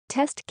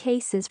Test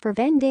cases for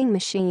vending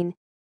machine.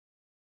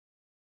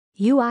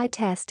 UI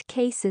test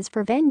cases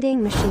for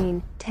vending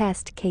machine.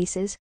 Test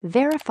cases.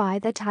 Verify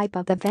the type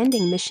of the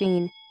vending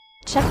machine.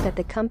 Check that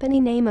the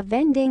company name of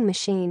vending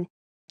machine.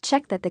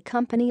 Check that the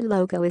company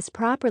logo is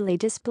properly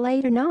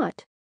displayed or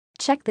not.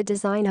 Check the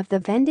design of the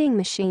vending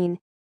machine.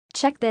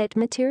 Check that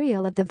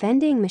material of the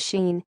vending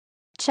machine.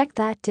 Check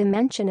that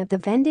dimension of the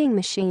vending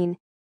machine.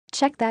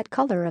 Check that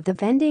color of the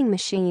vending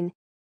machine.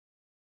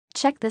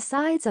 Check the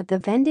size of the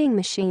vending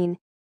machine.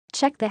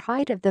 Check the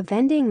height of the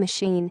vending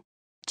machine.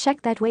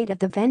 Check that weight of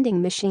the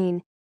vending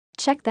machine.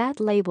 Check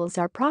that labels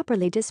are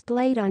properly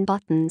displayed on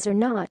buttons or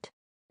not.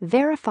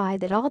 Verify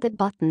that all the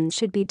buttons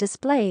should be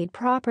displayed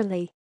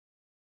properly.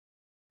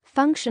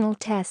 Functional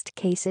test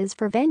cases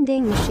for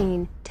vending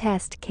machine.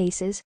 Test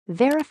cases.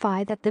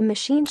 Verify that the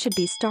machine should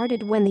be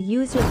started when the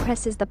user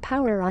presses the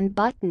power on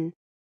button.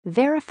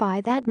 Verify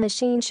that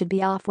machine should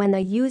be off when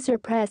the user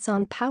press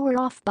on power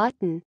off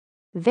button.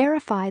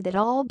 Verify that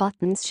all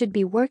buttons should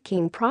be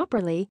working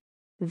properly.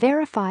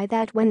 Verify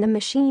that when the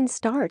machine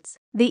starts,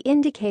 the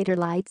indicator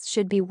lights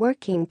should be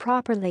working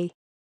properly.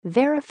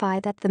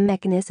 Verify that the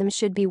mechanism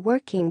should be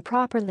working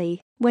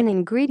properly when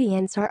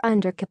ingredients are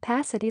under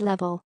capacity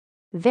level.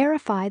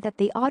 Verify that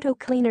the auto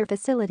cleaner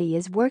facility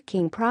is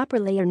working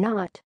properly or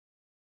not.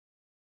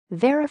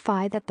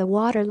 Verify that the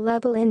water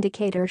level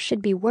indicator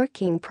should be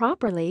working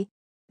properly.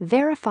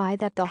 Verify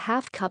that the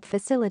half cup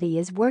facility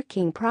is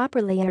working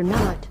properly or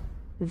not.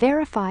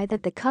 Verify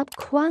that the cup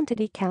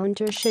quantity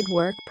counter should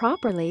work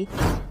properly.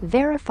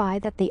 Verify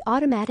that the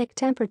automatic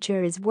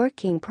temperature is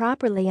working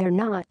properly or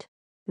not.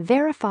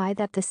 Verify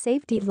that the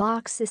safety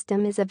lock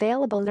system is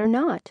available or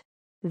not.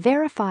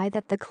 Verify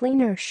that the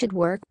cleaner should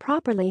work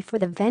properly for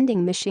the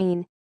vending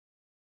machine.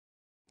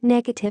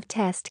 Negative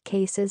test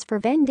cases for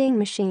vending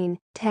machine.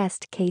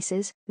 Test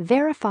cases.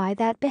 Verify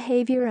that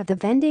behavior of the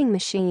vending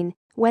machine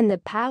when the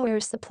power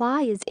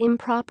supply is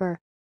improper.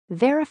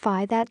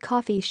 Verify that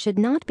coffee should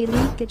not be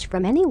leakage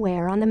from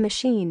anywhere on the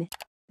machine.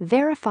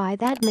 Verify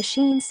that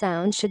machine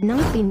sound should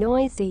not be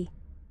noisy.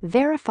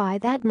 Verify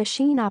that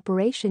machine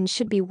operation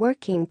should be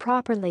working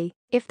properly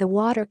if the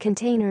water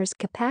container's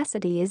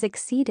capacity is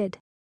exceeded.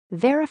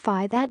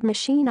 Verify that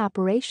machine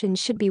operation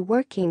should be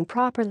working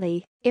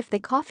properly if the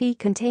coffee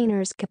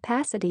container's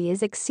capacity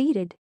is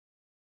exceeded.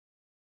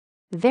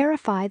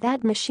 Verify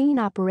that machine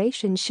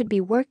operation should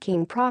be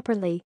working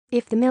properly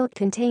if the milk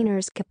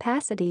container's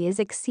capacity is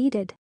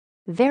exceeded.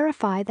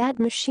 Verify that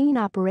machine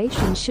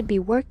operation should be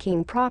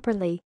working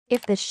properly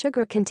if the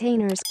sugar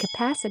container's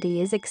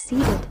capacity is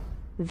exceeded.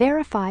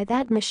 Verify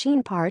that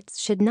machine parts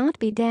should not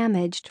be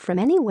damaged from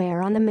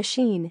anywhere on the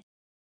machine.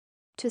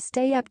 To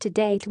stay up to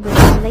date with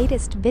the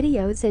latest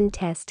videos and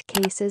test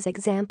cases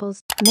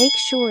examples, make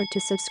sure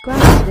to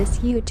subscribe to this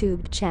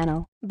YouTube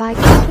channel by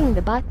clicking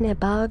the button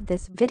above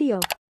this video.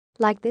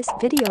 Like this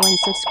video and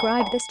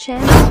subscribe this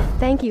channel.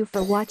 Thank you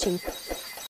for watching.